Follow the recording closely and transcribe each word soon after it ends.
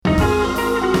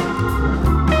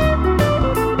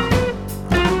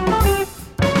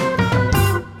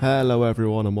Hello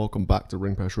everyone and welcome back to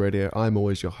Ring Post Radio. I'm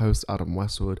always your host Adam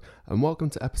Westwood and welcome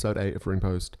to episode 8 of Ring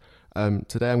Post.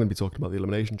 Today I'm going to be talking about the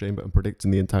Elimination Chamber and predicting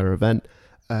the entire event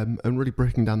and really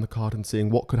breaking down the card and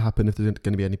seeing what could happen if there's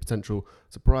going to be any potential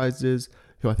surprises,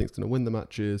 who I think is going to win the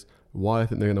matches, why I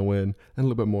think they're going to win, and a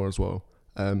little bit more as well.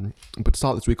 But to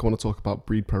start this week I want to talk about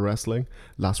Breed Pro Wrestling.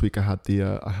 Last week I had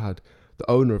the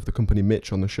owner of the company,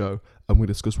 Mitch, on the show, and we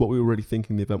discussed what we were really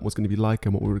thinking the event was going to be like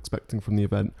and what we were expecting from the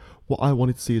event, what I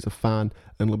wanted to see as a fan,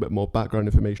 and a little bit more background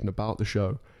information about the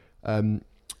show. And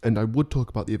I would talk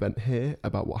about the event here,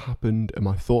 about what happened and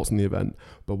my thoughts on the event,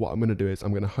 but what I'm going to do is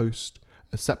I'm going to host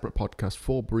a separate podcast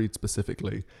for Breed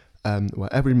specifically,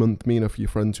 where every month me and a few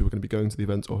friends who are going to be going to the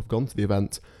event or have gone to the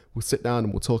event will sit down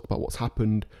and we'll talk about what's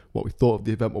happened, what we thought of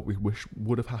the event, what we wish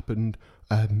would have happened,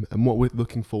 and what we're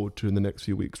looking forward to in the next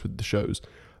few weeks with the shows.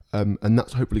 And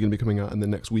that's hopefully going to be coming out in the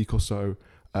next week or so,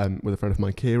 with a friend of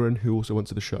mine, Kieran, who also went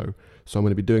to the show. So I'm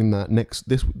going to be doing that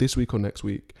this week or next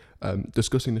week,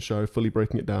 discussing the show, fully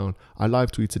breaking it down. I live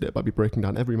tweeted it, but I'll be breaking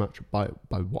down every match by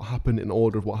what happened, in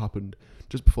order of what happened,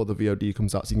 just before the VOD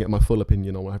comes out, so you can get my full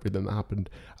opinion on everything that happened,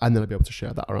 and then I'll be able to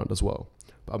share that around as well.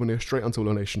 But I'm going to go straight onto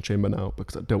Elimination Chamber now,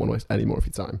 because I don't want to waste any more of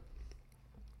your time.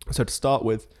 So to start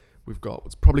with, we've got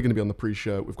what's probably going to be on the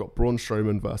pre-show. We've got Braun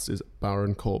Strowman versus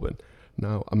Baron Corbin.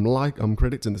 Now, I'm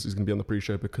predicting this is going to be on the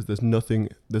pre-show because there's no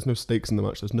stakes in the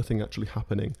match. There's nothing actually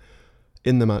happening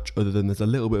in the match other than there's a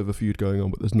little bit of a feud going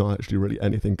on, but there's not actually really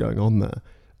anything going on there.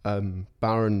 Baron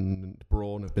and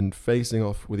Braun have been facing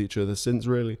off with each other since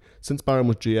Baron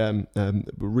was GM,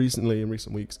 but recently, in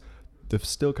recent weeks, they've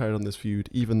still carried on this feud,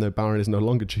 even though Baron is no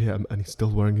longer GM and he's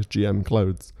still wearing his GM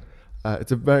clothes.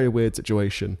 It's a very weird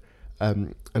situation.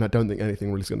 And I don't think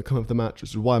anything really is going to come of the match,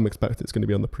 which is why I'm expecting it's going to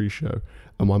be on the pre-show,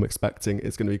 and why I'm expecting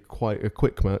it's going to be quite a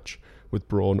quick match with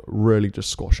Braun really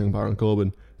just squashing Baron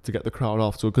Corbin to get the crowd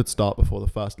off to a good start before the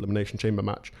first Elimination Chamber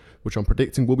match, which I'm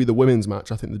predicting will be the women's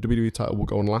match. I think the WWE title will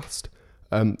go on last.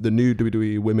 The new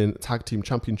WWE Women Tag Team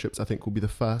Championships, I think, will be the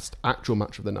first actual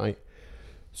match of the night.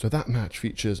 So that match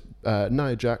features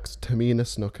Nia Jax, Tamina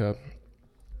Snuka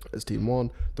as Team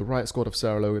 1, the Riot Squad of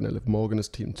Sarah Logan and Liv Morgan as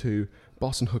Team 2,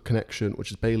 Boss and Hook Connection,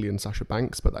 which is Bayley and Sasha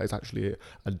Banks, but that is actually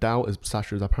a doubt, as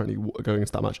Sasha is apparently going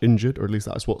into that match injured, or at least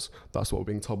that's what we're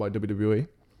being told by WWE.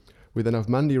 We then have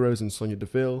Mandy Rose and Sonya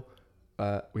Deville.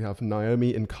 We have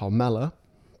Naomi and Carmella,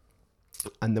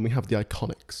 and then we have the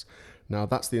Iconics. Now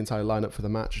that's the entire lineup for the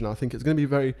match, and I think it's going to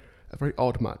be a very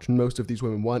odd match. Most of these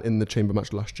women weren't in the Chamber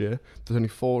match last year. There's only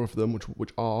 4 of them,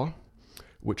 which are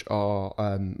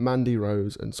Mandy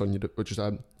Rose and Sonya,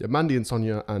 Mandy and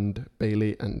Sonya and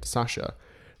Bayley and Sasha.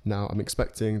 Now I'm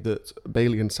expecting that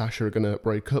Bayley and Sasha are going to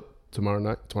break up tomorrow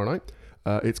night.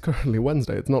 It's currently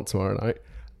Wednesday. It's not tomorrow night.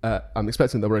 I'm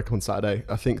expecting they'll break up on Saturday.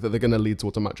 I think that they're going to lead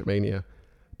towards a match at Mania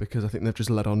because I think they've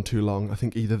just led on too long. I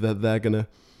think either they're going to.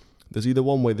 There's either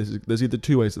one way. There's either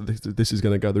 2 ways that this is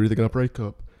going to go. They're either going to break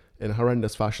up in a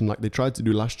horrendous fashion like they tried to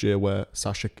do last year, where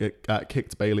Sasha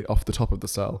kicked Bayley off the top of the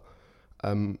cell.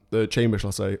 The Chamber, shall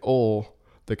I say, or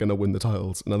they're going to win the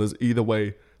titles. Now, there's either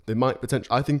way. They might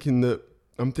potentially. I'm thinking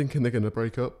they're going to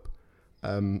break up.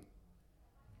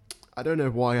 I don't know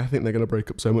why I think they're going to break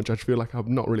up so much. I just feel like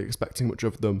I'm not really expecting much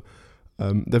of them.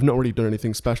 They've not really done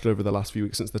anything special over the last few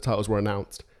weeks since the titles were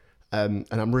announced. And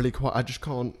I'm really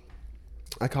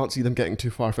I can't see them getting too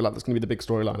far. I feel like that's going to be the big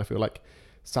storyline. I feel like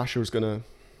Sasha's going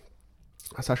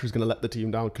to let the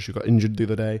team down because she got injured the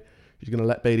other day. She's going to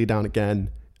let Bayley down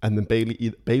again. And then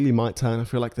Bayley might turn. I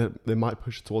feel like they might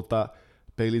push towards that.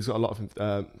 Bayley's got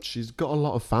she's got a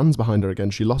lot of fans behind her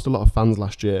again. She lost a lot of fans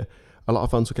last year. A lot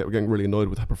of fans were getting really annoyed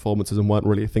with her performances and weren't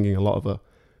really thinking a lot of her.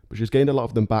 But she's gained a lot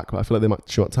of them back. But I feel like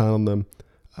she might turn on them,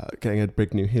 getting a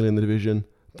big new heel in the division.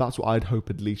 That's what I'd hope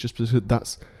at least. Just because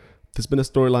there's been a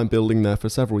storyline building there for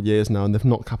several years now, and they've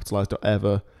not capitalized on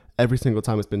ever. Every single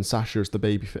time it's been Sasha as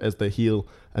the heel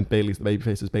and Bayley's the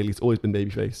babyface, as Bayley's always been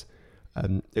babyface.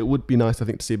 It would be nice, I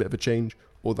think, to see a bit of a change,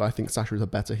 although I think Sasha is a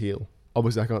better heel.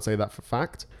 Obviously, I can't say that for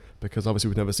fact, because obviously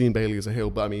we've never seen Bayley as a heel,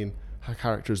 but I mean, her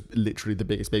character is literally the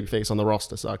biggest babyface on the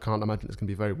roster, so I can't imagine it's going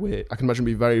to be very weird. I can imagine it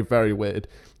be very, very weird.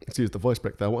 Excuse the voice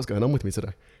break there. What's going on with me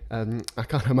today? I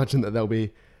can't imagine that there'll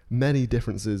be many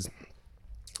differences.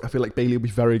 I feel like Bayley will be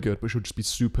very good, but she'll just be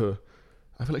super.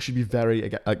 I feel like she'd be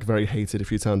very hated if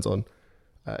she turns,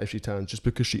 just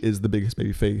because she is the biggest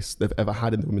babyface they've ever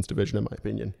had in the women's division, in my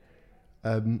opinion.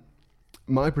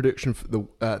 My prediction for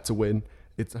to win,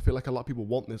 I feel like a lot of people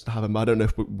want this to happen, but I don't know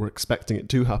if we're expecting it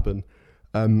to happen.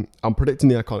 I'm predicting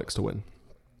the Iconics to win.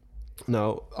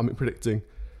 Now, I'm predicting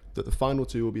that the final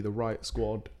 2 will be the Riot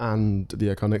Squad and the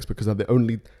Iconics, because they're the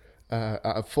only out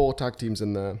of 4 tag teams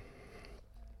in there,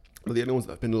 they're the only ones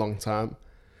that have been a long time.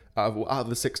 Out of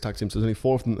the 6 tag teams, there's only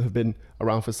 4 of them that have been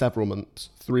around for several months,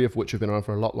 3 of which have been around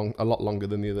for a lot longer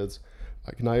than the others.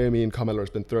 Like Naomi and Carmella has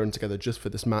been thrown together just for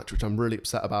this match, which I'm really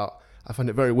upset about. I find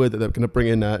it very weird that they're going to bring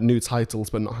in new titles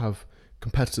but not have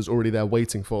competitors already there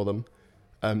waiting for them.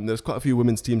 There's quite a few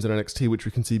women's teams in NXT which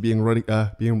we can see being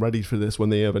ready for this when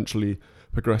they eventually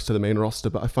progress to the main roster,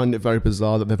 but I find it very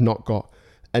bizarre that they've not got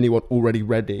anyone already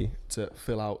ready to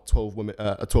fill out a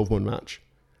 12-woman match.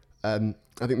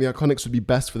 I think the Iconics would be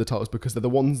best for the titles because they're the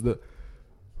ones that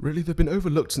really they've been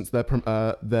overlooked since their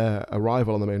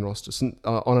arrival on the main roster.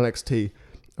 On NXT,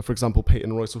 for example,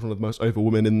 Peyton Royce was one of the most over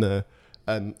women in there.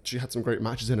 She had some great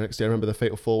matches in NXT. I remember the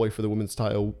Fatal 4-Way for the women's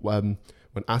title when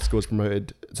Asuka was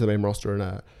promoted to the main roster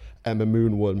and Emma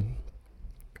Moon won.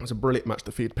 It was a brilliant match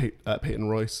to feed Peyton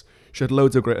Royce. She had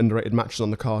loads of great underrated matches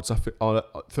on the card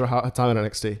throughout her time in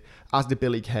NXT, as did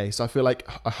Billie Kay. So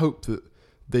I hope that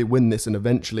they win this and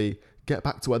eventually get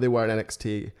back to where they were in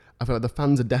NXT. I feel like the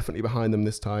fans are definitely behind them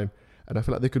this time, and I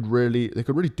feel like they could really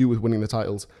do with winning the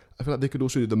titles. I feel like they could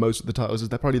also do the most of the titles, as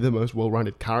they're probably the most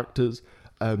well-rounded characters.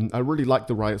 I really like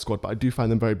the Riot Squad, but I do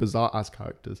find them very bizarre as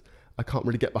characters. I can't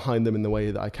really get behind them in the way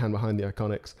that I can behind the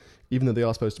Iconics. Even though they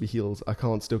are supposed to be heels, I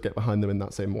can't still get behind them in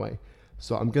that same way.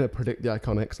 So I'm going to predict the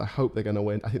Iconics. I hope they're going to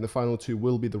win. I think the final 2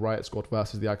 will be the Riot Squad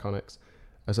versus the Iconics,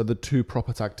 as are the 2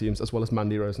 proper tag teams, as well as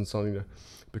Mandy Rose and Sonya,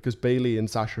 because Bayley and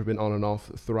Sasha have been on and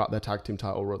off throughout their tag team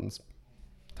title runs.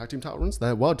 Tag team title runs?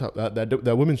 Their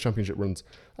women's championship runs.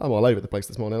 I'm all over the place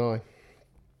this morning,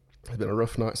 It's been a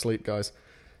rough night's sleep, guys.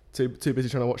 Too busy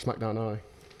trying to watch SmackDown,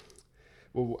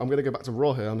 Well, I'm going to go back to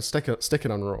Raw here. I'm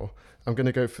sticking on Raw. We're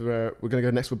going to go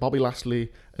next with Bobby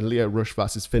Lashley and Lio Rush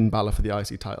versus Finn Balor for the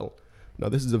IC title. Now,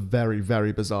 this is a very,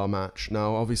 very bizarre match.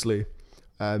 Now, obviously,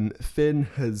 Finn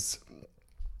has,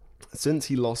 since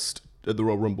he lost at the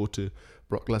Royal Rumble to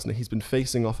Brock Lesnar, he's been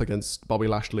facing off against Bobby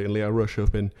Lashley and Lio Rush, who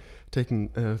have been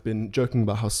joking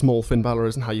about how small Finn Balor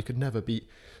is and how you could never beat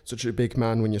such a big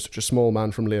man when you're such a small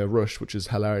man from Lio Rush, which is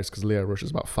hilarious because Lio Rush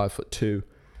is about 5'2".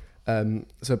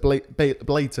 So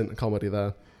blatant comedy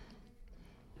there.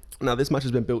 Now, this match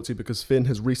has been built to because Finn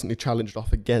has recently challenged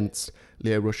off against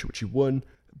Lio Rush, which he won,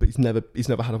 but he's never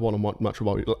had a one-on-one match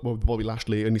with Bobby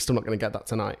Lashley, and he's still not going to get that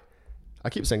tonight.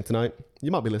 I keep saying tonight. You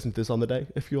might be listening to this on the day.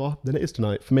 If you are, then it is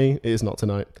tonight. For me, it is not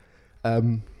tonight.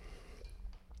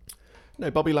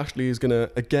 Bobby Lashley is going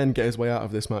to again get his way out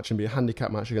of this match and be a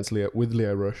handicap match against Lio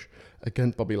Rush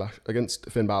against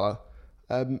Finn Balor,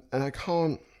 and I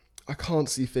can't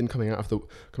see Finn coming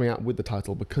out with the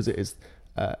title because it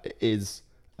is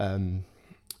a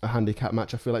handicap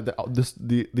match. I feel like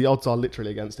the odds are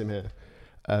literally against him here.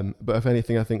 But if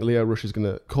anything, I think Lio Rush is going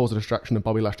to cause a distraction and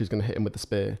Bobby Lashley is going to hit him with the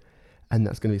spear. And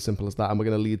that's going to be simple as that. And we're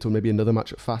going to lead to maybe another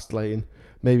match at Fastlane,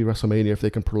 maybe WrestleMania if they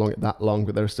can prolong it that long,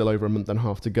 but there's still over a month and a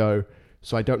half to go.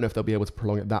 So I don't know if they'll be able to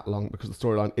prolong it that long because the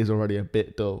storyline is already a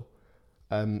bit dull.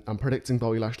 I'm predicting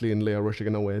Bobby Lashley and Lio Rush are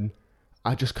going to win.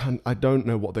 I don't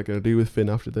know what they're going to do with Finn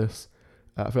after this.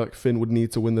 I feel like Finn would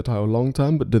need to win the title long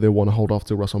term, but do they want to hold off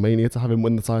to WrestleMania to have him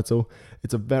win the title?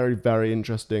 It's a very, very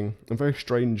interesting and very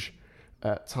strange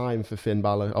time for Finn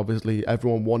Balor. Obviously,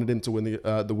 everyone wanted him to win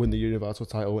the Universal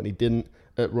title, and he didn't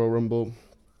at Royal Rumble.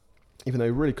 Even though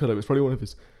he really could have. It was probably one of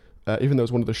his, even though it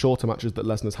was one of the shorter matches that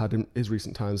Lesnar's had in his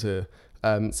recent times here,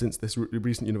 since this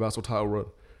recent Universal title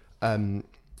run.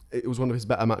 It was one of his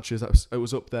better matches. It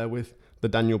was up there with the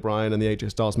Daniel Bryan and the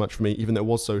AJ Styles match for me, even though it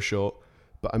was so short.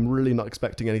 But I'm really not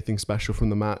expecting anything special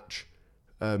from the match.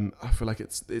 I feel like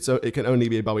it can only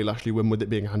be a Bobby Lashley win with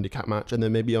it being a handicap match, and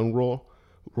then maybe on Raw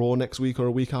next week or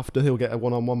a week after, he'll get a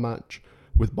one-on-one match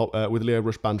with Lio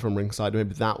Rush banned from ringside.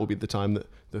 Maybe that will be the time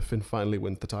that Finn finally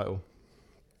wins the title.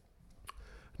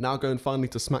 Now going finally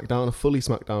to SmackDown, a fully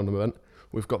SmackDown event.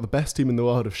 We've got the best team in the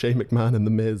world of Shane McMahon and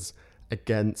The Miz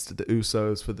against the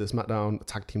Usos for the SmackDown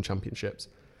Tag Team Championships.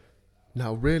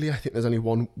 Now, really, I think there's only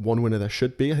one winner there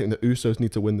should be. I think the Usos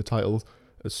need to win the titles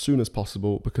as soon as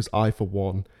possible because I, for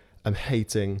one, am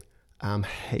hating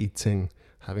having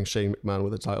Shane McMahon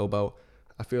with a title belt.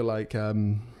 I feel like I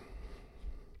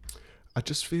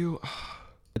just feel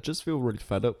really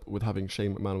fed up with having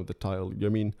Shane McMahon with the title. I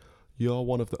mean, you're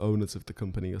one of the owners of the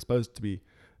company. You're supposed to be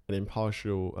an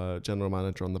impartial general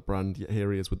manager on the brand, yet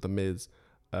here he is with The Miz.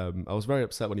 I was very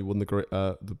upset when he won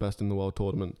the Best in the World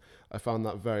tournament. I found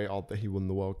that very odd that he won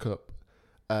the World Cup.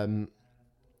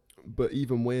 But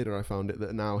even weirder, I found it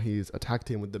that now he's a tag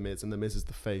team with The Miz, and The Miz is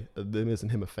The Miz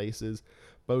and him are faces.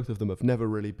 Both of them have never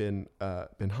really been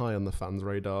high on the fans'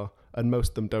 radar, and most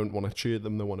of them don't want to cheer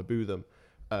them; they want to boo them.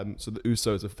 So the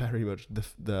Usos are very much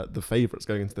the favourites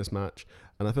going into this match,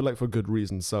 and I feel like for good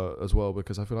reason so as well,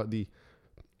 because I feel like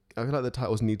I feel like the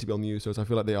titles need to be on the Usos. I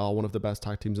feel like they are one of the best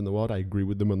tag teams in the world. I agree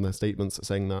with them on their statements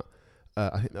saying that.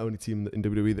 I think the only team in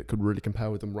WWE that could really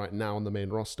compare with them right now on the main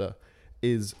roster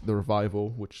is the Revival,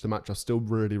 which is a match I still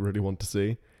really, really want to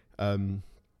see.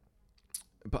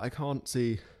 But I can't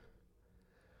see.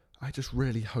 I just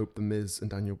really hope the Miz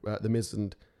and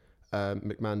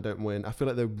McMahon don't win. I feel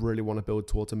like they really want to build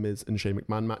towards a Miz and Shane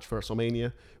McMahon match for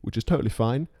WrestleMania, which is totally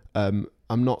fine. I'm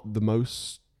not going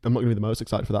to be the most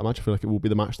excited for that match. I feel like it will be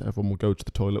the match that everyone will go to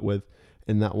the toilet with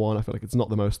in that one. I feel like it's not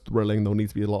the most thrilling. There'll need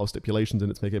to be a lot of stipulations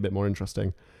in it to make it a bit more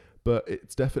interesting. But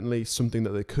it's definitely something that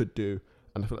they could do,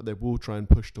 and I feel like they will try and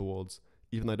push towards,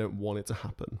 even though I don't want it to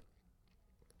happen.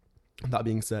 That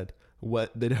being said,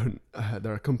 they're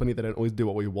a company that don't always do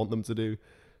what we want them to do.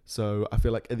 So I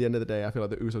feel like at the end of the day, I feel like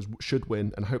the Usos should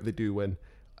win, and I hope they do win.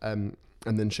 And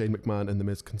then Shane McMahon and The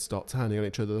Miz can start turning on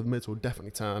each other. The Miz will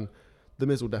definitely turn on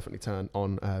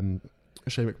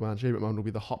Shane McMahon. Shane McMahon will be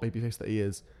the hot babyface that he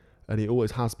is, and he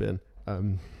always has been.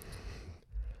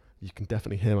 You can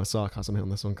definitely hear my sarcasm here on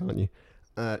this one, can't you?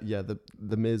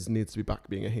 The Miz needs to be back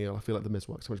being a heel. I feel like The Miz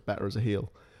works so much better as a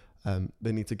heel.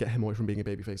 They need to get him away from being a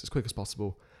babyface as quick as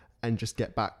possible, and just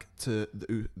get back to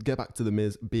The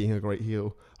Miz being a great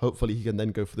heel. Hopefully, he can then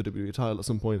go for the WWE title at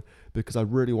some point, because I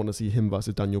really want to see him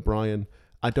versus Daniel Bryan.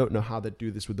 I don't know how they'd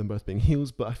do this with them both being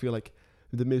heels, but I feel like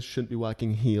The Miz shouldn't be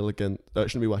working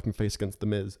face against The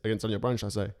Miz, against Daniel Bryan, should I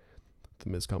say. The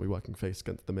Miz can't be working face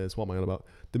against The Miz. What am I on about?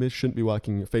 The Miz shouldn't be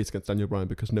working face against Daniel Bryan,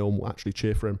 because no one will actually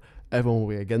cheer for him. Everyone will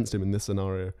be against him in this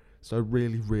scenario. So I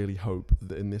really, really hope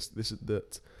that in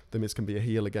that The Miz can be a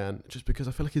heel again, just because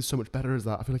I feel like he's so much better as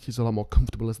that. I feel like he's a lot more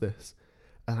comfortable as this,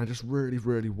 and I just really,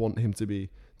 really want him to be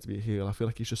a heel. I feel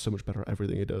like he's just so much better at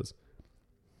everything he does.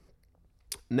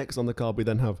 Next on the card, we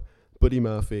then have Buddy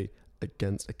Murphy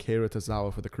against Akira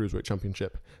Tozawa for the Cruiserweight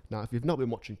Championship. Now, if you've not been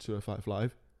watching 205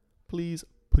 Live, please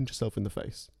punch yourself in the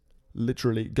face.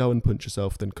 Literally, go and punch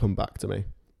yourself, then come back to me.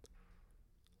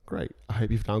 Great. I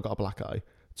hope you've now got a black eye.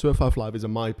 205 Live is,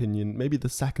 in my opinion, maybe the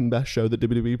second best show that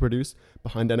WWE produce,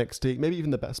 behind NXT, maybe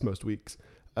even the best most weeks.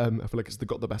 I feel like it's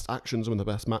got the best action, some of the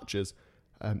best matches.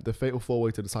 The Fatal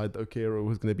 4-Way to decide that Akira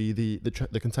was going to be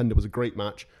the contender was a great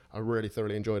match. I really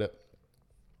thoroughly enjoyed it.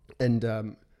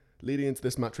 And leading into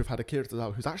this match, we've had Akira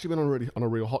Tozawa, who's actually been on a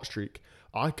real hot streak.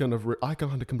 I kind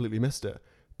of completely missed it,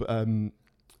 but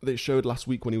they showed last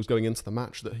week when he was going into the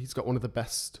match that he's got one of the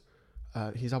best.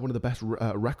 He's had one of the best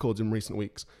records in recent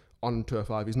weeks on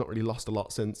 205. He's not really lost a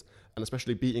lot since, and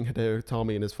especially beating Hideo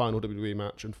Itami in his final WWE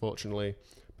match, unfortunately,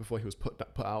 before he was put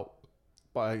out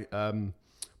by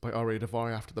Ari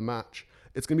Daivari after the match.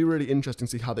 It's going to be really interesting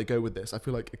to see how they go with this. I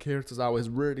feel like Akira Tozawa has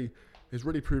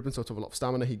really proven himself to have a lot of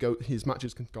stamina. His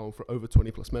matches can go on for over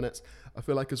 20 plus minutes. I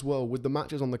feel like as well, with the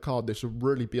matches on the card, they should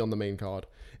really be on the main card.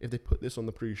 If they put this on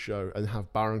the pre-show and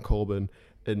have Baron Corbin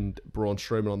and Braun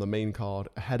Strowman on the main card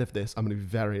ahead of this, I'm going to be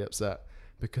very upset,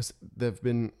 because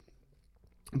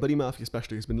Buddy Murphy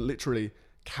especially has been literally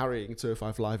carrying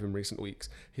 205 Live in recent weeks.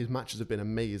 His matches have been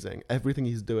amazing. Everything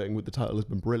he's doing with the title has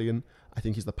been brilliant. I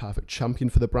think he's the perfect champion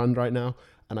for the brand right now,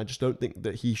 and I just don't think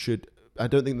that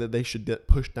they should get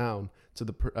pushed down to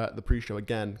the pre-show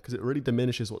again, because it really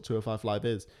diminishes what 205 Live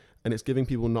is, and it's giving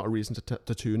people not a reason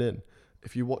to tune in.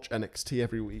 If you watch NXT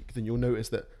every week, then you'll notice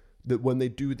that when they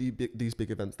do these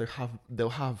big events, they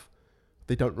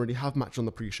don't really have match on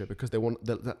the pre-show, because they want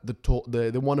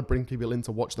they want to bring people in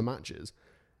to watch the matches.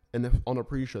 And if on a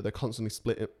pre-show, they're constantly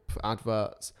split it for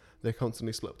adverts. They're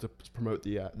constantly split to promote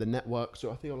the network.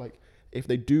 So I feel like if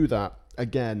they do that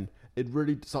again, it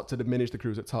really starts to diminish the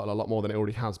Cruiserweight title a lot more than it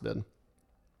already has been.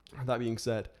 That being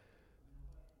said,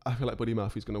 I feel like Buddy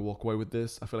Murphy's going to walk away with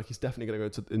this. I feel like he's definitely going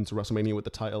to go into WrestleMania with the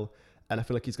title, and I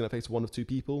feel like he's going to face one of two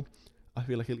people. I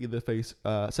feel like he'll either face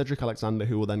Cedric Alexander,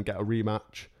 who will then get a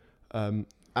rematch.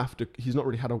 After he's not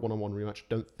really had a one-on-one rematch,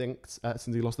 don't think,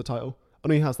 since he lost the title. Oh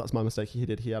no, he has. That's my mistake.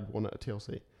 He had one at a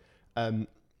TLC.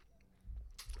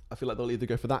 I feel like they'll either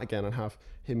go for that again and have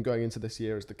him going into this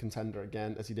year as the contender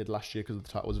again, as he did last year, because the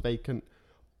title was vacant.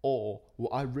 Or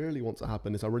what I really want to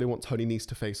happen is I really want Tony Nese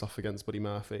to face off against Buddy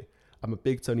Murphy. I'm a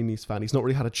big Tony Nese fan. He's not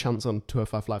really had a chance on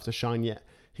 205 Live to shine yet.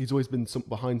 He's always been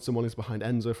behind someone who's behind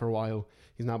Enzo for a while.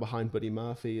 He's now behind Buddy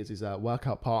Murphy as his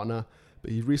workout partner.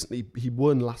 But he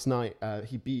won last night.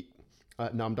 He beat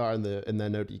Noam Dar in their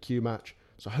no DQ match.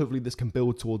 So hopefully this can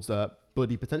build towards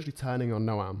Buddy potentially turning on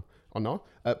Noam.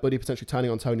 Buddy potentially turning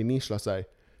on Tony Nese, shall I say.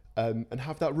 And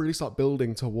have that really start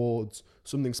building towards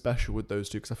something special with those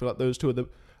two. Because I feel like those two are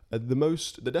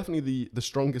they're definitely the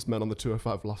strongest men on the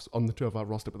 205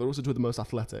 roster, but they're also two of the most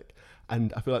athletic.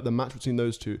 And I feel like the match between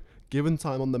those two, given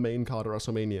time on the main card of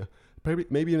WrestleMania,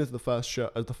 maybe even as the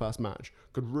first match,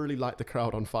 could really light the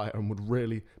crowd on fire and would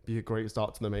really be a great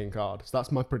start to the main card. So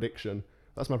that's my prediction.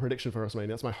 That's my prediction for WrestleMania.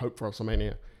 That's my hope for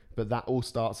WrestleMania. But that all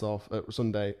starts off at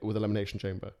Sunday with Elimination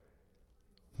Chamber.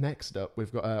 Next up,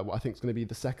 we've got what I think is going to be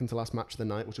the second to last match of the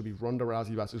night, which will be Ronda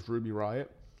Rousey versus Ruby Riott.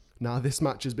 Now, this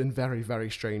match has been very, very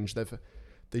strange.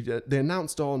 They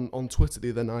announced on Twitter the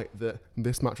other night that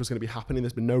this match was going to be happening.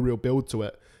 There's been no real build to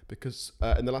it because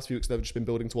in the last few weeks they've just been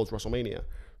building towards WrestleMania.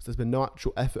 So there's been no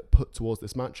actual effort put towards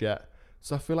this match yet.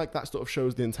 So I feel like that sort of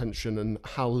shows the intention and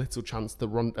how little chance the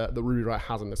Ruby Riott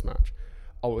has in this match.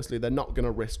 Obviously, they're not going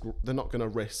to risk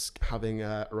having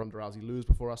Ronda Rousey lose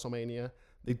before WrestleMania.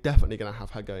 They're definitely going to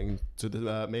have her going to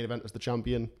the main event as the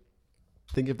champion.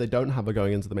 I think if they don't have her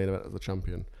going into the main event as the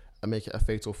champion and make it a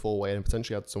fatal four-way and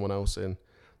potentially add someone else in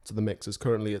to the mix, as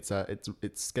currently it's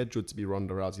scheduled to be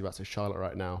Ronda Rousey versus Charlotte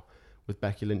right now, with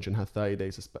Becky Lynch and her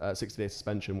 60-day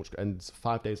suspension, which ends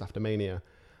 5 days after Mania.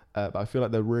 But I feel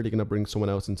like they're really going to bring someone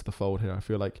else into the fold here. I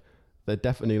feel like they're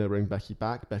definitely going to bring Becky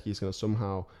back. Becky's going to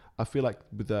somehow... I feel like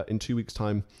in 2 weeks'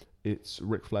 time, it's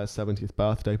Ric Flair's 70th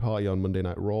birthday party on Monday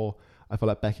Night Raw. I feel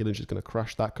like Becky Lynch is going to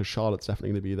crash that because Charlotte's definitely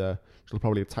going to be there. She'll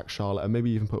probably attack Charlotte and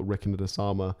maybe even put Rick in the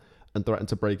disarmer and threaten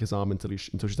to break his arm until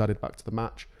she's added back to the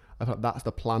match. I feel like that's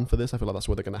the plan for this. I feel like that's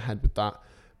where they're going to head with that.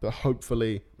 But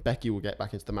hopefully Becky will get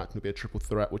back into the match and it'll be a triple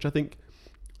threat, which I think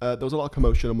there was a lot of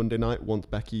commotion on Monday night once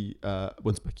Becky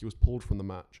was pulled from the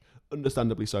match.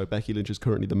 Understandably so. Becky Lynch is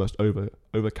currently the most over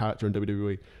character in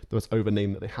WWE, the most over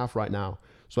name that they have right now.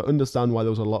 So I understand why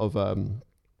there was a lot of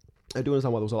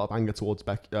anger towards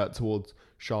towards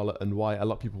Charlotte and why a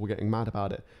lot of people were getting mad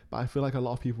about it. But I feel like a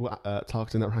lot of people were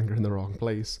targeting their anger in the wrong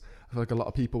place. I feel like a lot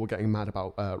of people were getting mad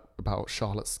about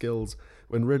Charlotte's skills,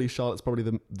 when really Charlotte's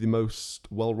probably the most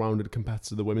well-rounded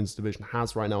competitor the women's division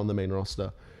has right now on the main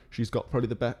roster. She's got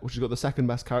probably she's got the second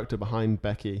best character behind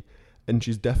Becky, and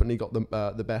she's definitely got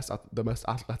the most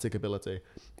athletic ability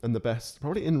and the best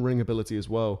probably in-ring ability as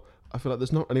well. I feel like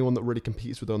there's not anyone that really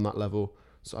competes with her on that level.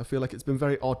 So I feel like it's been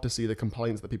very odd to see the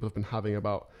complaints that people have been having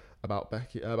about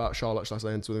Charlotte, shall I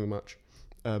say, into the match.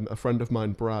 A friend of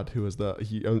mine, Brad, he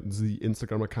owns the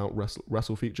Instagram account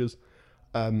Wrestle Features.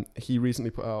 He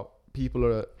recently put out he put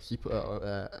out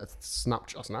a snap.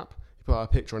 He put out a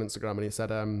picture on Instagram and he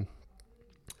said,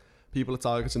 people are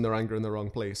targeting their anger in the wrong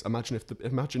place. Imagine if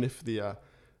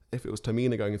it was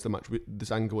Tamina going into the match,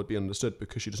 this anger would be understood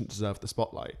because she doesn't deserve the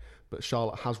spotlight. But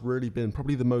Charlotte has really been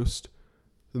probably the most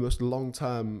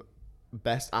long-term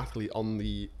best athlete on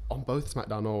both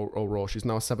SmackDown or Raw. She's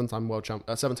now a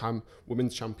seven-time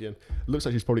women's champion. It looks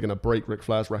like she's probably going to break Ric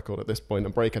Flair's record at this point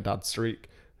and break her dad's streak.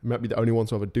 Might be the only one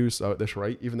to ever do so at this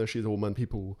rate. Even though she's a woman,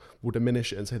 people will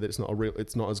diminish it and say that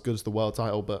it's not as good as the world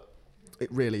title, but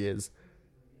it really is.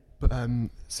 But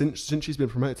since she's been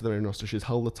promoted to the main roster, she's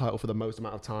held the title for the most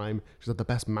amount of time. She's had the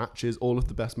best matches. All of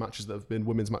the best matches that have been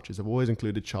women's matches have always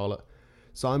included Charlotte.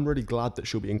 So I'm really glad that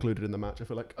she'll be included in the match. I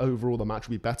feel like overall the match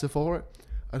will be better for it.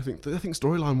 I think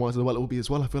storyline-wise as well, it will be as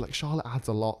well. I feel like Charlotte adds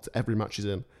a lot to every match she's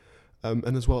in.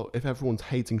 And as well, if everyone's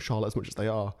hating Charlotte as much as they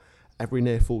are, every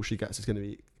near fall she gets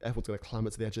everyone's going to clamber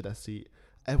to the edge of their seat.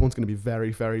 Everyone's going to be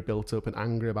very, very built up and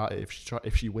angry about it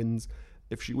if she wins.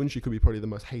 If she wins, she could be probably the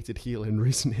most hated heel in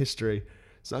recent history.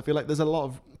 So I feel like there's a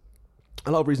lot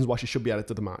of reasons why she should be added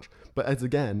to the match. But as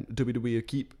again, WWE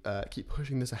keep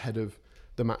pushing this ahead of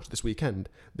the match this weekend.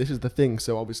 This is the thing.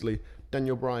 So obviously,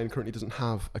 Daniel Bryan currently doesn't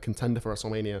have a contender for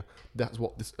WrestleMania. That's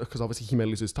what this, because obviously he may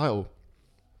lose his title.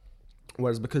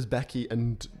 Whereas because Ronda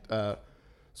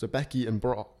and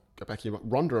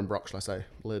Brock, shall I say,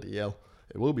 Lady Yell.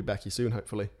 It will be Becky soon,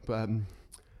 hopefully. But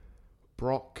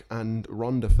Brock and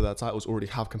Ronda for their titles already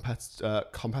have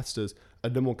competitors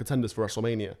and number one contenders for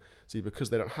WrestleMania. See, because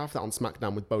they don't have that on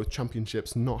SmackDown with both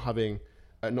championships not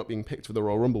being picked for the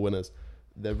Royal Rumble winners,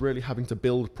 they're really having to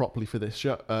build properly for this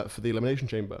show, for the Elimination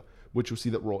Chamber, which you'll see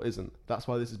that Raw isn't. That's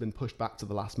why this has been pushed back to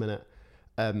the last minute,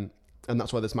 and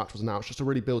that's why this match was announced, just to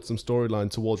really build some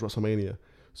storyline towards WrestleMania.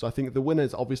 So I think the winner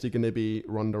is obviously going to be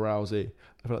Ronda Rousey.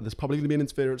 I feel like there's probably going to be an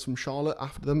interference from Charlotte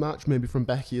after the match, maybe from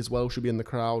Becky as well. She'll be in the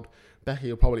crowd. Becky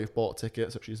will probably have bought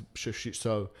tickets,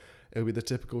 so it'll be the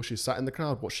typical, she's sat in the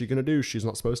crowd. What's she going to do? She's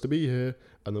not supposed to be here.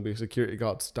 And there'll be a security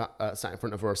guard sat in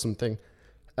front of her or something.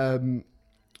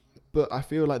 But I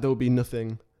feel like there will be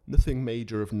nothing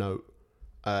major of note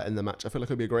in the match. I feel like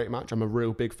it'll be a great match. I'm a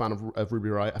real big fan of Ruby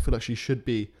Riott. I feel like she should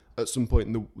be at some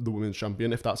point the women's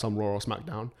champion, if that's on Raw or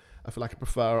SmackDown. I feel like I'd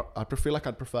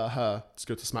prefer her to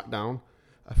go to SmackDown.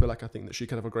 I think that she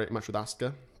could have a great match with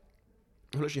Asuka.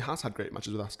 I feel like she has had great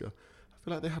matches with Asuka. I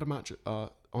feel like they had a match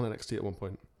on NXT at one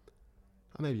point.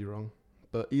 I may be wrong,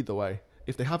 but either way,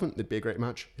 If they haven't, it'd be a great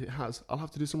match. It has. I'll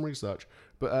have to do some research,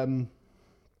 but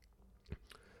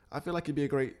I feel like it'd be a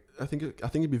great. I think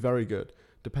it'd be very good,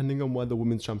 depending on where the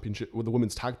women's championship or the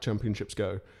women's tag championships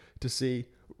go, to see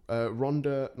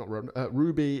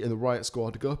Ruby in the Riot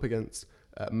Squad go up against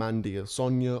Mandy or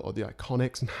Sonya or the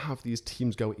Iconics and have these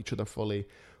teams go at each other fully,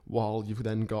 while you've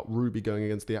then got Ruby going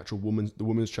against the actual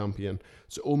women's champion.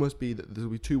 So almost be that there'll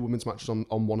be two women's matches on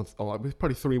one of, or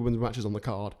probably three women's matches on the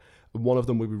card. And one of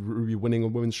them will be Ruby winning a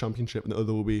women's championship, and the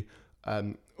other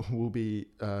will be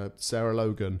Sarah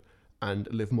Logan and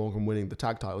Liv Morgan winning the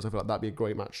tag titles. I feel like that'd be a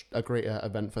great match, a great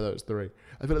event for those three.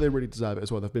 I feel like they really deserve it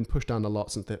as well. They've been pushed down a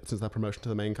lot since their promotion to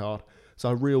the main card. So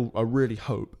I really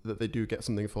hope that they do get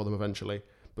something for them eventually.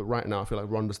 But right now, I feel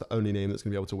like Ronda's the only name that's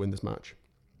going to be able to win this match.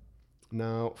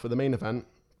 Now, for the main event,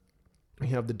 we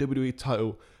have the WWE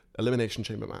title Elimination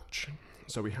Chamber match.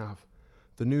 So we have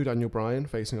the new Daniel Bryan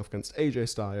facing off against AJ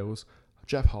Styles,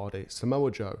 Jeff Hardy, Samoa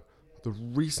Joe, the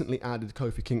recently added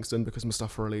Kofi Kingston, because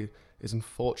Mustafa Ali is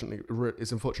unfortunately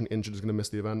injured, is going to miss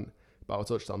the event, but I'll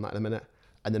touch on that in a minute.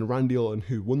 And then Randy Orton,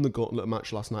 who won the Gauntlet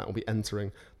match last night, will be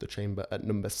entering the Chamber at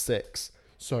number 6.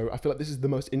 So I feel like this is the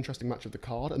most interesting match of the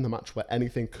card, and the match where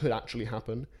anything could actually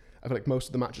happen. I feel like most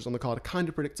of the matches on the card are kind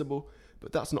of predictable,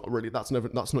 but that's not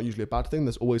usually a bad thing.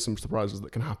 There's always some surprises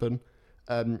that can happen.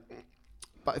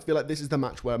 But I feel like this is the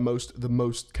match where the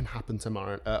most can happen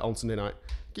tomorrow, on Sunday night.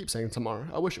 I keep saying tomorrow.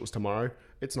 I wish it was tomorrow.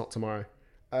 It's not tomorrow.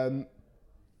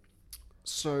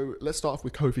 So let's start off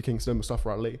with Kofi Kingston, Mustafa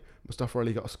Ali. Mustafa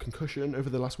Ali got a concussion over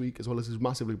the last week, as well as his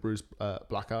massively bruised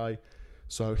black eye.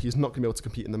 So he's not going to be able to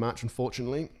compete in the match,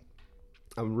 unfortunately.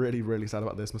 I'm really, really sad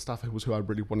about this. Mustafa was who I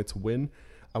really wanted to win.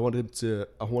 I didn't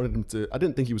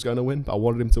think he was going to win, but I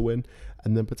wanted him to win,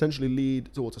 and then potentially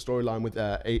lead towards a storyline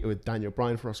with Daniel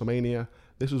Bryan for WrestleMania.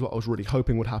 This was what I was really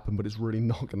hoping would happen, but it's really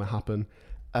not going to happen.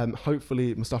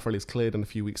 Hopefully, Mustafa Ali is cleared in a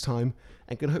few weeks' time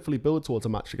and can hopefully build towards a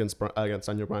match against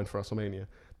Daniel Bryan for WrestleMania.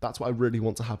 That's what I really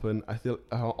want to happen. I feel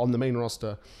on the main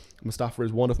roster, Mustafa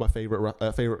is one of my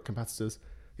favorite competitors.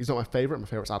 He's not my favorite. My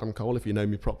favorite's Adam Cole. If you know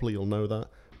me properly, you'll know that.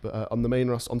 But on the main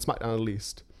roster, on SmackDown at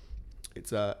least,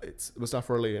 it's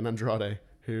Mustafa Ali and Andrade,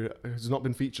 who has not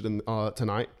been featured in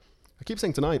tonight. I keep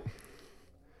saying tonight.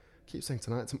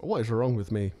 What is wrong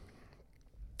with me?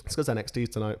 It's because NXT's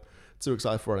tonight. Too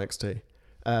excited for NXT.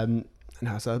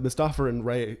 So Mustafa and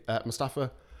Rey,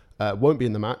 Mustafa won't be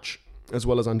in the match, as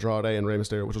well as Andrade and Rey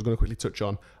Mysterio, which I was going to quickly touch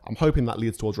on. I'm hoping that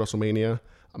leads towards WrestleMania.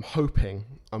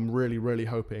 I'm really, really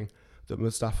hoping that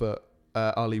Mustafa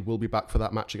Ali will be back for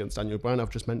that match against Daniel Bryan I've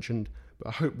just mentioned. But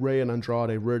I hope Rey and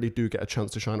Andrade really do get a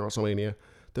chance to shine at WrestleMania.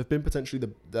 They've been potentially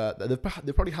they've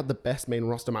probably had the best main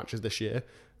roster matches this year.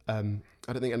 I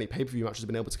don't think any pay-per-view matches have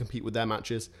been able to compete with their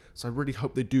matches. So I really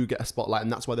hope they do get a spotlight,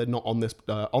 and that's why they're not on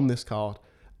this card,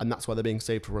 and that's why they're being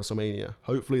saved for WrestleMania.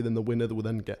 Hopefully, then the winner will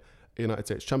then get a United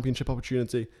States Championship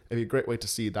opportunity. It'd be a great way to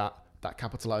see that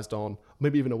capitalized on,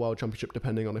 maybe even a World Championship,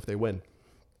 depending on if they win.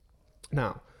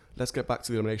 Now, let's get back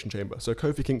to the Elimination Chamber. So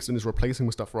Kofi Kingston is replacing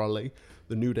Mustafa Ali.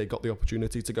 The New Day got the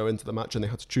opportunity to go into the match, and they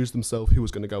had to choose themselves who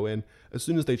was going to go in. As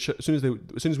soon as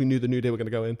we knew the New Day were going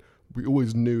to go in, we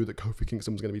always knew that Kofi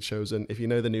Kingston was going to be chosen. If you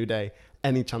know the New Day,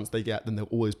 any chance they get, then they'll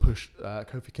always push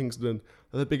Kofi Kingston.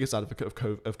 They're the biggest advocate of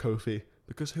Kofi,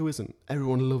 because who isn't?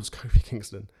 Everyone loves Kofi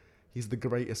Kingston. He's the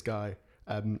greatest guy.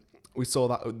 We saw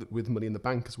that with Money in the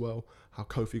Bank as well, how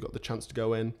Kofi got the chance to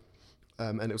go in,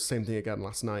 and it was the same thing again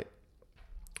last night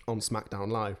on SmackDown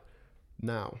Live.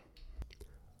 Now,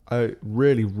 I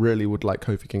really, really would like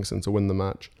Kofi Kingston to win the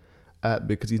match,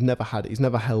 because he's never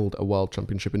held a world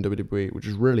championship in WWE, which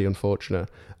is really unfortunate.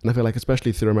 And I feel like,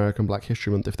 especially through American Black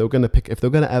History Month, if they're going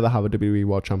to ever have a WWE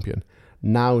world champion,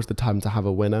 now is the time to have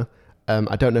a winner.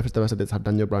 I don't know if it's the best idea to have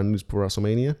Daniel Bryan lose for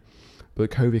WrestleMania,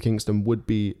 but Kofi Kingston would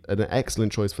be an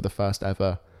excellent choice for the first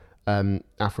ever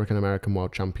African American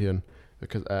world champion,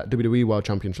 because WWE world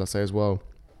champion, shall I say, as well.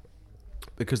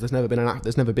 Because there's never been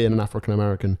an African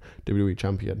American WWE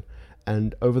champion,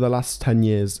 and over the last 10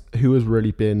 years, who has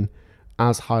really been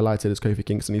as highlighted as Kofi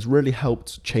Kingston? He's really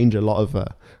helped change a lot of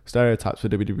stereotypes for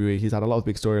WWE. He's had a lot of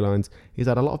big storylines. He's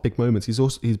had a lot of big moments. He's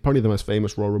probably the most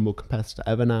famous Royal Rumble competitor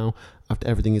ever now, after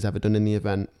everything he's ever done in the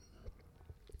event.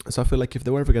 So I feel like if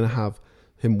they were ever going to have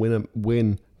him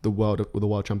win the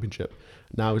world championship,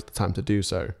 now is the time to do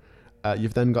so.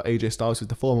 You've then got AJ Styles, who's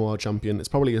the former world champion. It's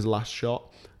probably his last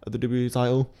shot at the WWE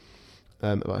title.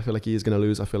 But I feel like he is going to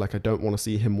lose. I feel like I don't want to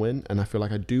see him win. And I feel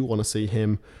like I do want to see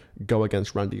him go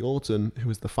against Randy Orton, who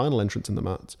is the final entrant in the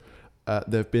match.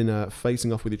 They've been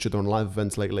facing off with each other on live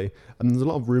events lately. And there's a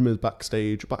lot of rumours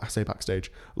backstage. A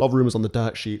lot of rumours on the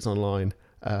dirt sheets online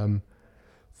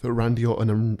that Randy Orton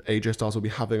and AJ Styles will be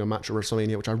having a match at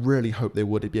WrestleMania, which I really hope they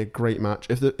would. It'd be a great match.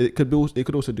 It could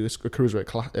also do a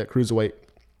cruiserweight.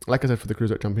 Like I said, for the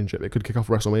Cruiserweight Championship, it could kick off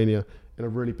WrestleMania in a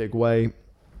really big way.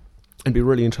 It'd be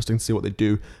really interesting to see what they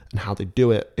do and how they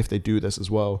do it if they do this as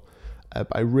well. But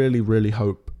I really, really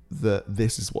hope that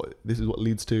this is what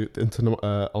leads to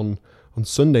on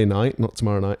Sunday night, not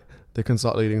tomorrow night. They can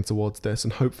start leading towards this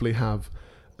and hopefully have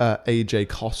AJ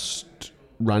cost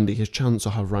Randy his chance,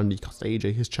 or have Randy cost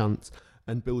AJ his chance,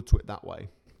 and build to it that way.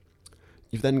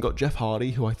 You've then got Jeff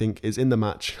Hardy, who I think is in the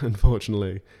match,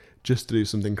 unfortunately, just to do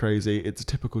something crazy. It's a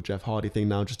typical Jeff Hardy thing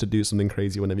now, just to do something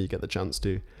crazy whenever you get the chance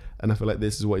to. And I feel like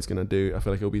this is what he's going to do. I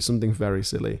feel like it'll be something very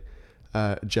silly.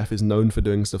 Jeff is known for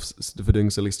doing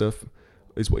silly stuff.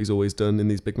 Is what he's always done in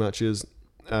these big matches.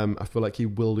 I feel like he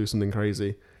will do something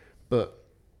crazy, but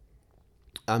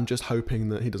I'm just hoping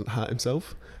that he doesn't hurt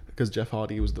himself, because Jeff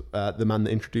Hardy was the man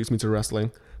that introduced me to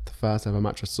wrestling. The first ever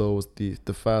match I saw was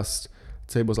the first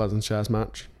tables, ladders and chairs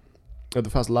match. The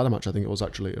first ladder match, I think it was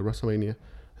actually at WrestleMania.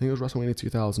 I think it was WrestleMania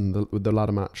 2000 with the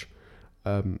ladder match,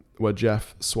 where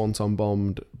Jeff swanton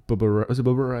bombed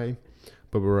Bubba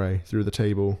Ray through the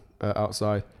table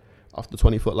outside off the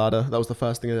 20-foot ladder. That was the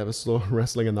first thing I ever saw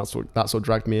wrestling, and that's what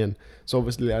dragged me in. So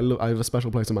obviously I have a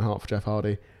special place in my heart for Jeff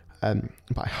Hardy, but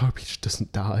I hope he just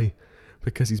doesn't die,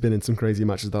 because he's been in some crazy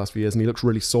matches the last few years, and he looks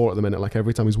really sore at the minute. Like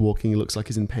every time he's walking, he looks like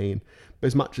he's in pain. But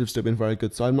his matches have still been very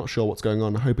good, so I'm not sure what's going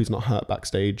on. I hope he's not hurt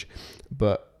backstage,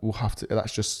 but we'll have to.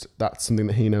 That's something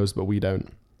that he knows, but we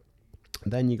don't.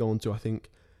 Then you go on to, I think,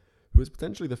 who is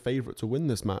potentially the favourite to win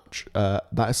this match.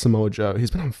 That is Samoa Joe.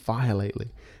 He's been on fire lately.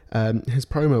 His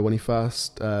promo when he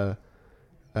first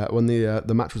when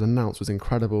the match was announced was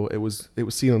incredible. It was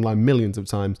seen online millions of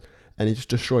times, and he just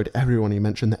destroyed everyone. He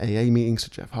mentioned the AA meetings to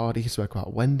Jeff Hardy. He spoke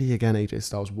about Wendy again, AJ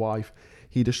Styles' wife.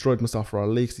 He destroyed Mustafa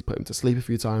Ali because he put him to sleep a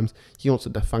few times. He also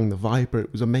defanged the Viper.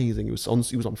 It was amazing. He was on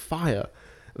fire.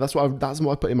 That's what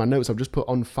I put in my notes. I've just put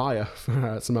on fire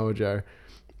for Samoa Joe.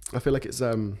 I feel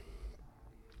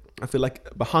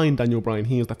like behind Daniel Bryan,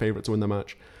 he is the favourite to win the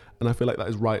match, and I feel like that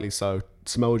is rightly so.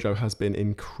 Samoa Joe has been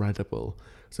incredible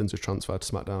since his transfer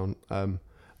to SmackDown. And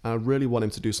I really want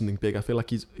him to do something big. I feel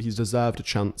like he's deserved a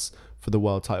chance for the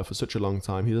world title for such a long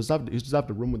time. He's deserved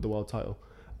a run with the world title,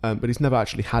 but he's never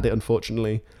actually had it,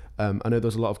 unfortunately. I know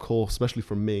there's a lot of call, especially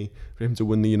from me, for him to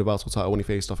win the Universal title when he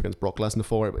faced off against Brock Lesnar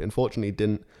for it, but unfortunately he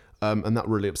didn't, and that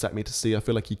really upset me to see. I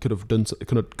feel like he could have done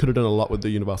a lot with the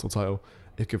Universal title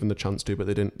if given the chance to, but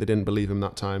they didn't believe him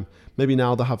that time. Maybe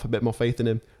now they'll have a bit more faith in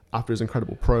him after his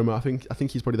incredible promo. I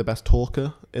think he's probably the best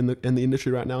talker in the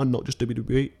industry right now, and not just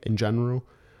WWE in general.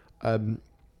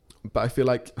 But I feel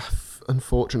like,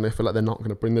 unfortunately, they're not going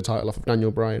to bring the title off of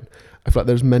Daniel Bryan. I feel like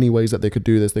there's many ways that they could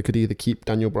do this. They could either keep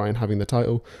Daniel Bryan having the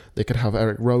title, they could have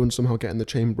Eric Rowan somehow get in the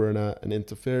chamber and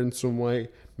interfere in some way,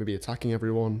 maybe attacking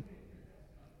everyone.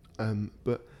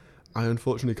 But I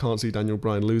unfortunately can't see Daniel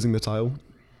Bryan losing the title.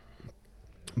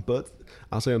 But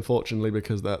I'll say unfortunately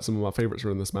because some of my favourites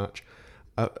are in this match.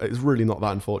 It's really not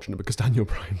that unfortunate because Daniel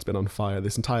Bryan's been on fire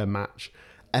this entire match.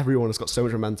 Everyone has got so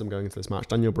much momentum going into this match.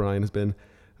 Daniel Bryan has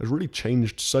really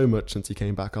changed so much since he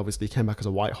came back. Obviously, he came back as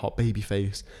a white hot baby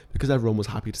face because everyone was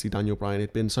happy to see Daniel Bryan.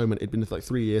 It'd been like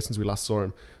 3 years since we last saw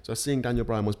him. So seeing Daniel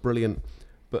Bryan was brilliant.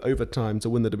 But over time, to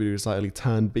win the WWE title,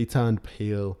 he turned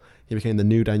heel. He became the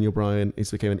new Daniel Bryan. He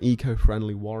became an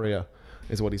eco-friendly warrior,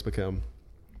 is what he's become.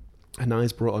 And now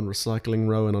he's brought on Recycling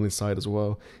Rowan on his side as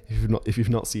well. If you've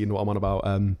not seen what I'm on about,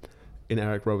 in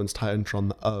Eric Rowan's Titantron,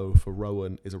 the O for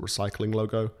Rowan is a recycling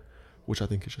logo, which I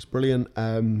think is just brilliant.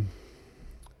 I'm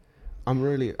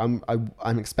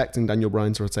expecting Daniel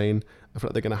Bryan to retain. I feel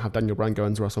like they're going to have Daniel Bryan go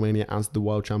into WrestleMania as the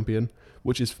world champion,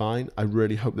 which is fine. I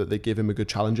really hope that they give him a good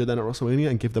challenger then at WrestleMania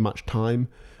and give the match time.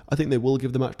 I think they will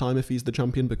give the match time if he's the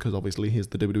champion, because obviously he's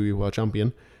the WWE World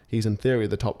Champion. He's in theory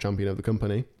the top champion of the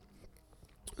company.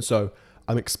 So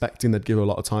I'm expecting they'd give a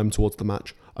lot of time towards the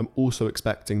match. I'm also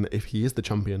expecting that if he is the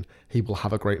champion, he will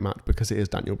have a great match because it is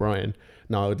Daniel Bryan.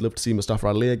 Now, I would love to see Mustafa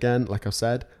Ali again. Like I've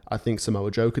said, I think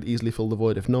Samoa Joe could easily fill the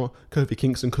void. If not, Kofi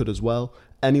Kingston could as well.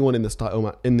 Anyone in this title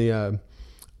match,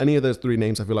 any of those three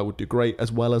names I feel like would do great,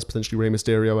 as well as potentially Rey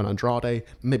Mysterio and Andrade.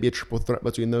 Maybe a triple threat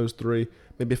between those three.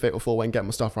 Maybe a fatal four-way and get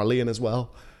Mustafa Ali in as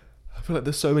well. I feel like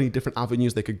there's so many different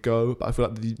avenues they could go, but I feel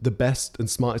like the best and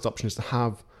smartest option is to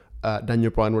have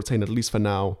Daniel Bryan retain, at least for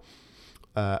now,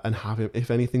 and have him,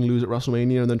 if anything, lose at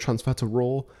WrestleMania and then transfer to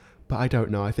Raw. But I don't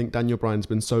know. I think Daniel Bryan's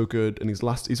been so good, and he's been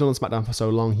on SmackDown for so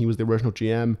long. He was the original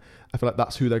GM. I feel like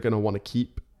that's who they're going to want to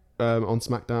keep on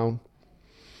SmackDown.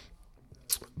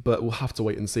 But we'll have to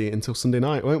wait and see until Sunday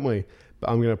night, won't we? But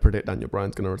I'm going to predict Daniel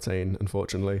Bryan's going to retain,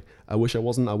 unfortunately. I wish I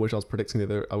wasn't. I wish I was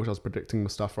predicting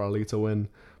Mustafa Ali to win.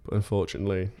 But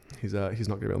unfortunately, he's not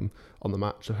going to be on the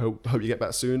match. I hope you get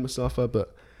better soon, Mustafa.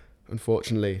 But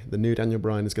unfortunately, the new Daniel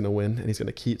Bryan is going to win. And he's going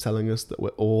to keep telling us that we're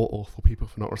all awful people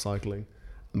for not recycling.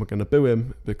 And we're going to boo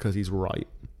him because he's right.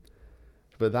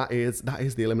 But that is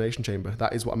the Elimination Chamber.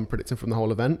 That is what I'm predicting from the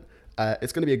whole event.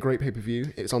 It's going to be a great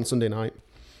pay-per-view. It's on Sunday night.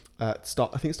 I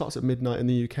think it starts at midnight in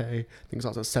the UK. I think it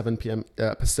starts at 7 p.m.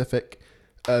 Pacific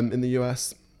in the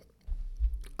US.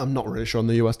 I'm not really sure on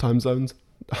the US time zones.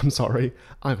 I'm sorry.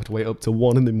 I have to wait up to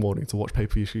 1 in the morning to watch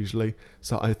pay-per-views usually,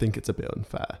 so I think it's a bit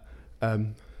unfair.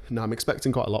 Now, I'm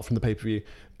expecting quite a lot from the pay-per-view.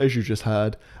 As you just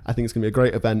heard, I think it's going to be a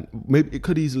great event. Maybe it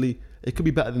could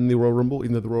be better than the Royal Rumble,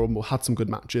 even though the Royal Rumble had some good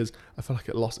matches. I feel like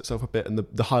it lost itself a bit, and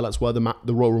the highlights were the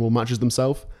Royal Rumble matches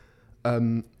themselves.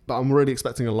 But I'm really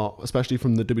expecting a lot, especially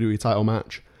from the WWE title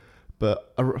match.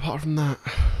 But apart from that,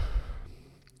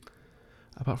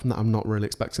 I'm not really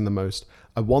expecting the most.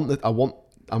 I'm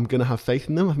gonna have faith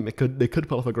in them. I think they could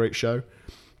pull off a great show,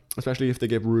 especially if they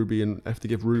give Ruby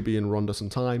and Ronda some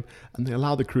time, and they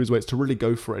allow the cruiserweights to really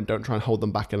go for it and don't try and hold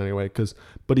them back in any way. Because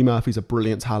Buddy Murphy's a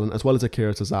brilliant talent, as well as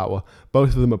Akira Tozawa. Both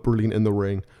of them are brilliant in the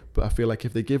ring. But I feel like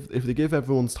if they give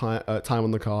everyone's time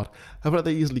on the card, I feel like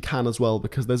they easily can as well,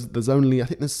 because there's only, I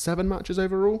think there's 7 matches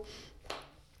overall.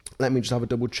 Let me just have a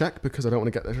double check because I don't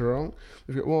want to get this wrong.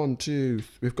 We've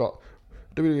got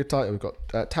WWE title, we've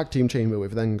got Tag Team Chamber,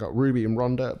 we've then got Ruby and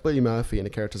Ronda, Buddy Murphy and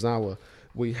Akira Tozawa.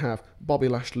 We have Bobby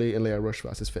Lashley and Lio Rush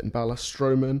versus Finn Balor,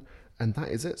 Strowman, and that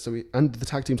is it. And the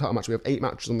tag team title match, we have 8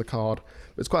 matches on the card.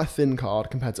 But it's quite a thin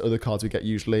card compared to other cards we get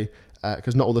usually,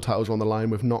 because not all the titles are on the line.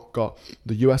 We've not got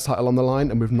the US title on the line,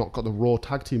 and we've not got the Raw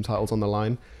tag team titles on the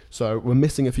line. So we're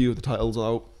missing a few of the titles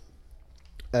out.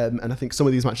 And I think some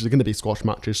of these matches are going to be squash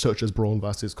matches, such as Braun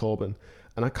versus Corbin.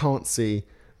 And I can't see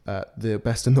the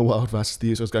best in the world versus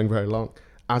the Usos going very long,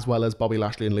 as well as Bobby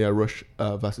Lashley and Lio Rush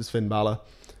versus Finn Balor.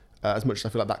 As much as I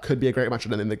feel like that could be a great match, I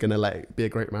don't think they're going to let it be a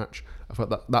great match. I feel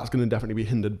like that's going to definitely be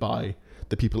hindered by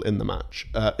the people in the match,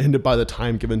 hindered by the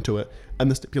time given to it and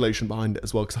the stipulation behind it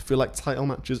as well, because I feel like title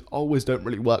matches always don't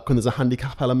really work when there's a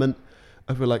handicap element.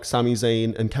 I feel like Sami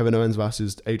Zayn and Kevin Owens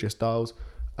versus AJ Styles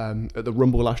at the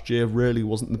Rumble last year really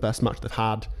wasn't the best match they've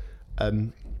had.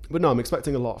 But no, I'm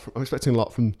expecting a lot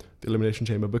from the Elimination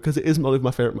Chamber, because it is one of my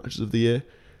favourite matches of the year.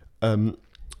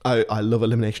 I love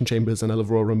Elimination Chambers and I love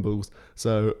Royal Rumbles.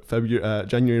 So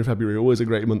January and February are always a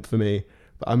great month for me.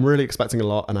 But I'm really expecting a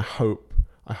lot, and I hope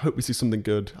we see something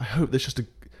good.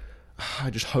 I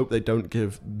just hope they don't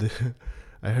give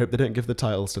the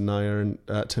titles to Nia and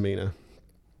Tamina.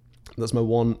 That's my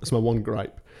one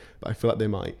gripe. But I feel like they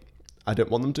might. I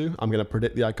don't want them to. I'm going to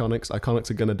predict the Iconics.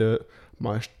 Iconics are going to do it.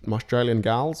 My Australian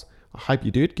gals, I hope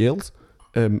you do it, girls.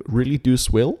 Really do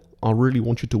swell. I really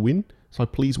want you to win. So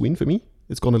please win for me.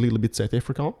 It's gone a little bit South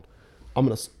African. I'm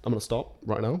gonna stop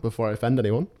right now before I offend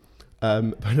anyone.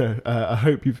 But no, I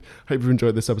hope you've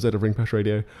enjoyed this episode of Ring Post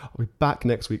Radio. I'll be back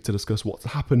next week to discuss what's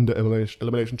happened at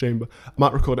Elimination Chamber. I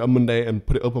might record it on Monday and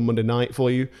put it up on Monday night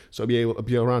for you, so I'll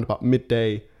be around about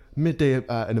midday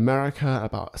in America,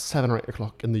 about 7 or 8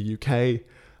 o'clock in the UK.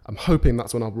 I'm hoping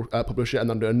that's when I'll publish it, and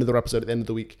then do another episode at the end of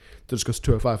the week to discuss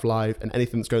 205 Live and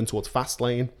anything that's going towards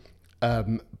Fastlane.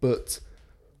 But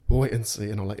we'll wait and see,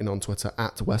 and I'll let you know on Twitter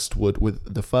at Westwood,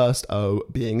 with the first O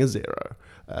being a 0.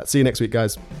 See you next week,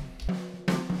 guys.